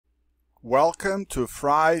Welcome to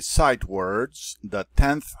Fry Sight Words, the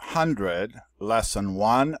 10th 100, Lesson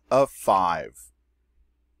 1 of 5.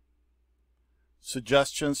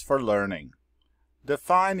 Suggestions for learning.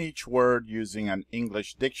 Define each word using an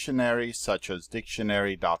English dictionary such as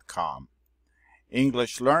dictionary.com.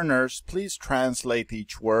 English learners, please translate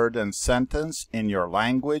each word and sentence in your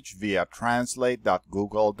language via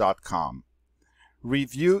translate.google.com.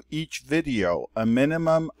 Review each video a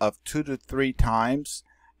minimum of 2 to 3 times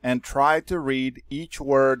and try to read each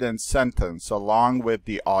word and sentence along with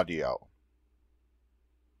the audio.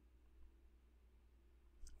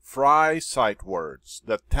 Fry Sight Words,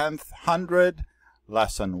 the 10th 100,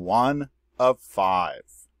 Lesson 1 of 5.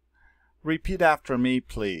 Repeat after me,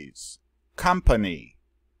 please. Company,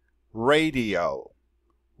 radio,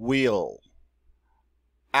 wheel,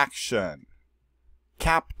 action,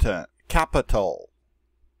 captain, capital,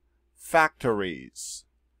 factories,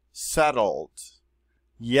 settled,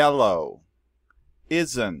 yellow,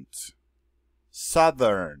 isn't,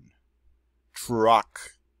 southern, truck,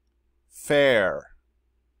 fair,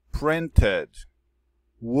 printed,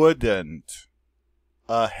 wouldn't,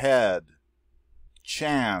 ahead,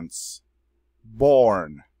 chance,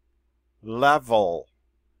 born, level,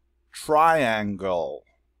 triangle,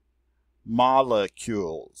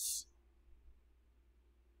 molecules.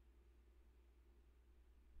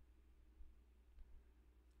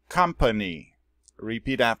 Company.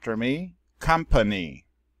 Repeat after me. Company.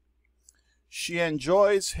 She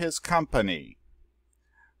enjoys his company.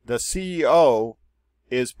 The CEO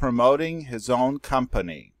is promoting his own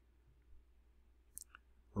company.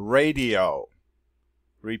 Radio.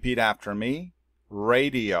 Repeat after me.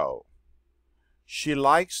 Radio. She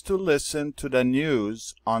likes to listen to the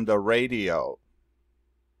news on the radio.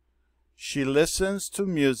 She listens to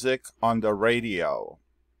music on the radio.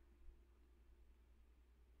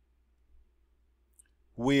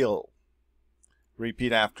 Wheel.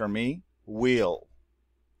 Repeat after me. Wheel.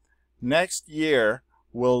 Next year,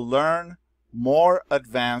 we'll learn more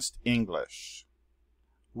advanced English.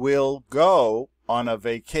 We'll go on a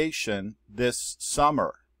vacation this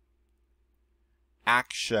summer.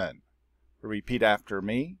 Action. Repeat after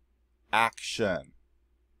me. Action.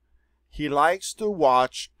 He likes to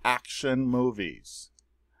watch action movies.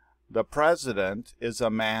 The president is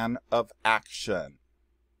a man of action.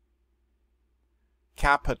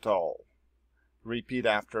 Capital. Repeat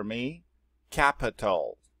after me.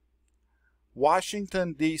 Capital.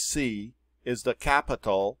 Washington, D.C. is the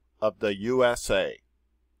capital of the USA.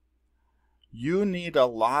 You need a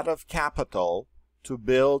lot of capital to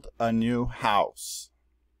build a new house.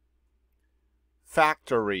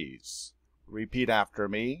 Factories. Repeat after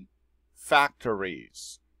me.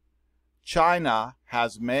 Factories. China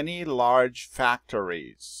has many large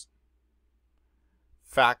factories.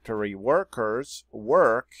 Factory workers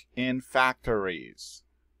work in factories.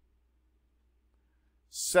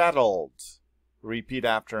 Settled. Repeat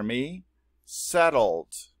after me.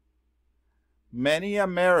 Settled. Many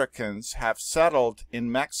Americans have settled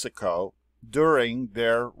in Mexico during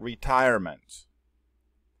their retirement.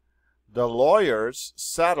 The lawyers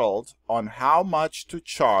settled on how much to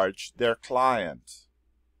charge their client.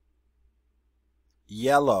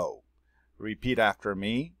 Yellow. Repeat after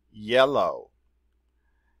me. Yellow.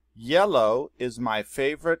 Yellow is my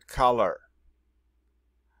favorite color.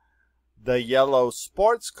 The yellow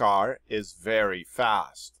sports car is very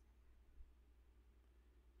fast.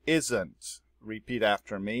 Isn't. Repeat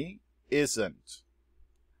after me. Isn't.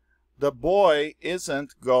 The boy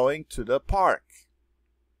isn't going to the park.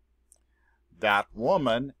 That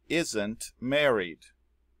woman isn't married.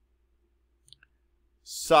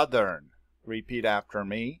 Southern. Repeat after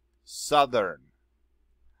me. Southern.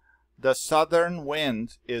 The southern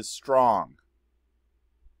wind is strong.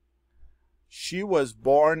 She was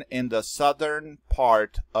born in the southern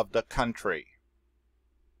part of the country.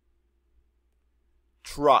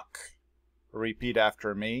 Truck. Repeat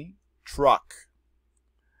after me. Truck.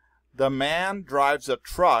 The man drives a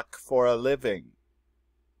truck for a living.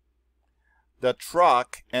 The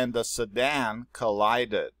truck and the sedan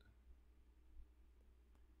collided.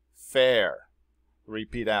 Fair.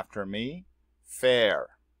 Repeat after me. Fair.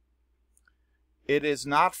 It is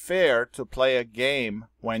not fair to play a game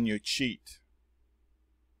when you cheat.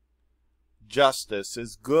 Justice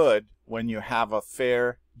is good when you have a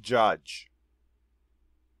fair judge.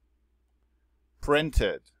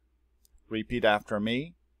 Printed. Repeat after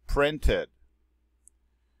me. Printed.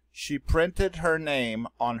 She printed her name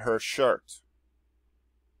on her shirt.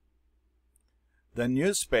 The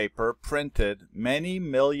newspaper printed many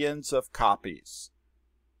millions of copies.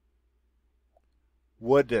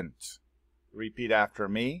 Wouldn't. Repeat after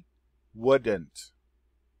me. Wouldn't.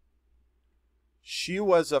 She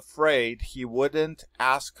was afraid he wouldn't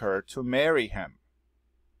ask her to marry him.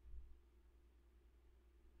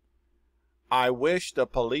 I wish the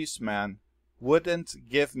policeman wouldn't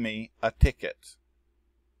give me a ticket.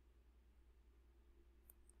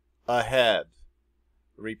 Ahead.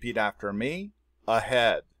 Repeat after me.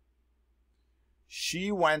 Ahead.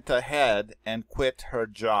 She went ahead and quit her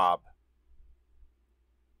job.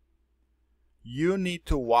 You need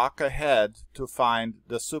to walk ahead to find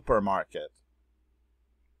the supermarket.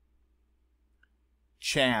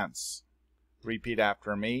 Chance. Repeat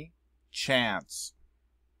after me. Chance.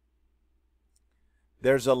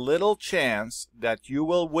 There's a little chance that you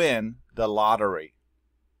will win the lottery.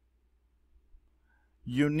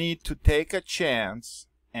 You need to take a chance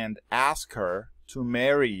and ask her to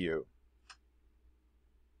marry you.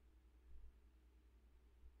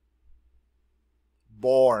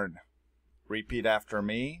 Born. Repeat after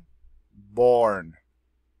me. Born.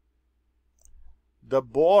 The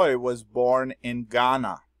boy was born in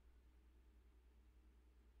Ghana.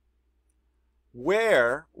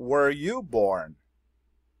 Where were you born?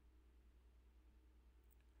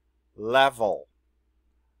 Level.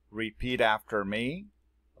 Repeat after me.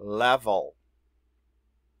 Level.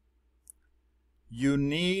 You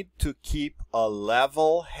need to keep a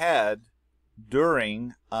level head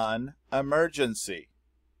during an emergency.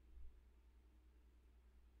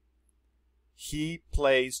 He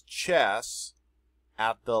plays chess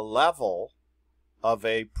at the level of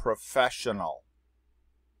a professional.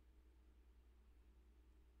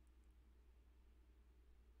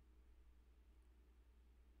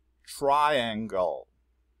 Triangle.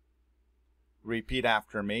 Repeat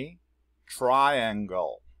after me.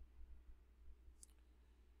 Triangle.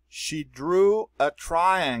 She drew a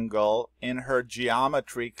triangle in her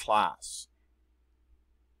geometry class.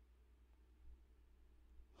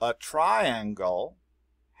 A triangle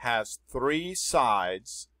has 3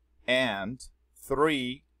 sides and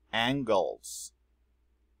 3 angles.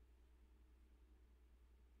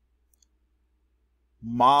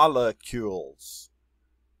 Molecules.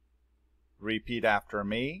 Repeat after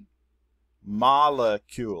me.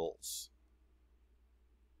 Molecules.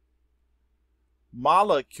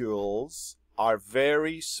 Molecules are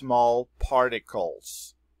very small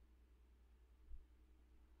particles.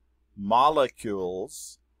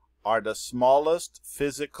 Molecules are the smallest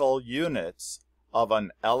physical units of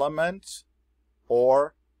an element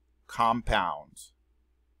or compound.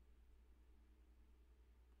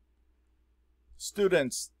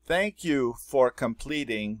 Students, thank you for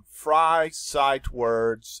completing Fry Sight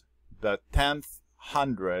Words, the 10th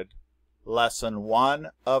 100, Lesson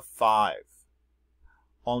 1 of 5.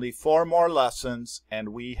 Only 4 more lessons and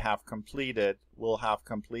we'll have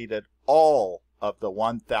completed all of the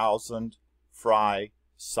 1,000 Fry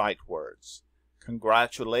Sight Words.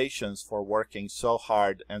 Congratulations for working so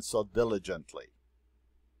hard and so diligently.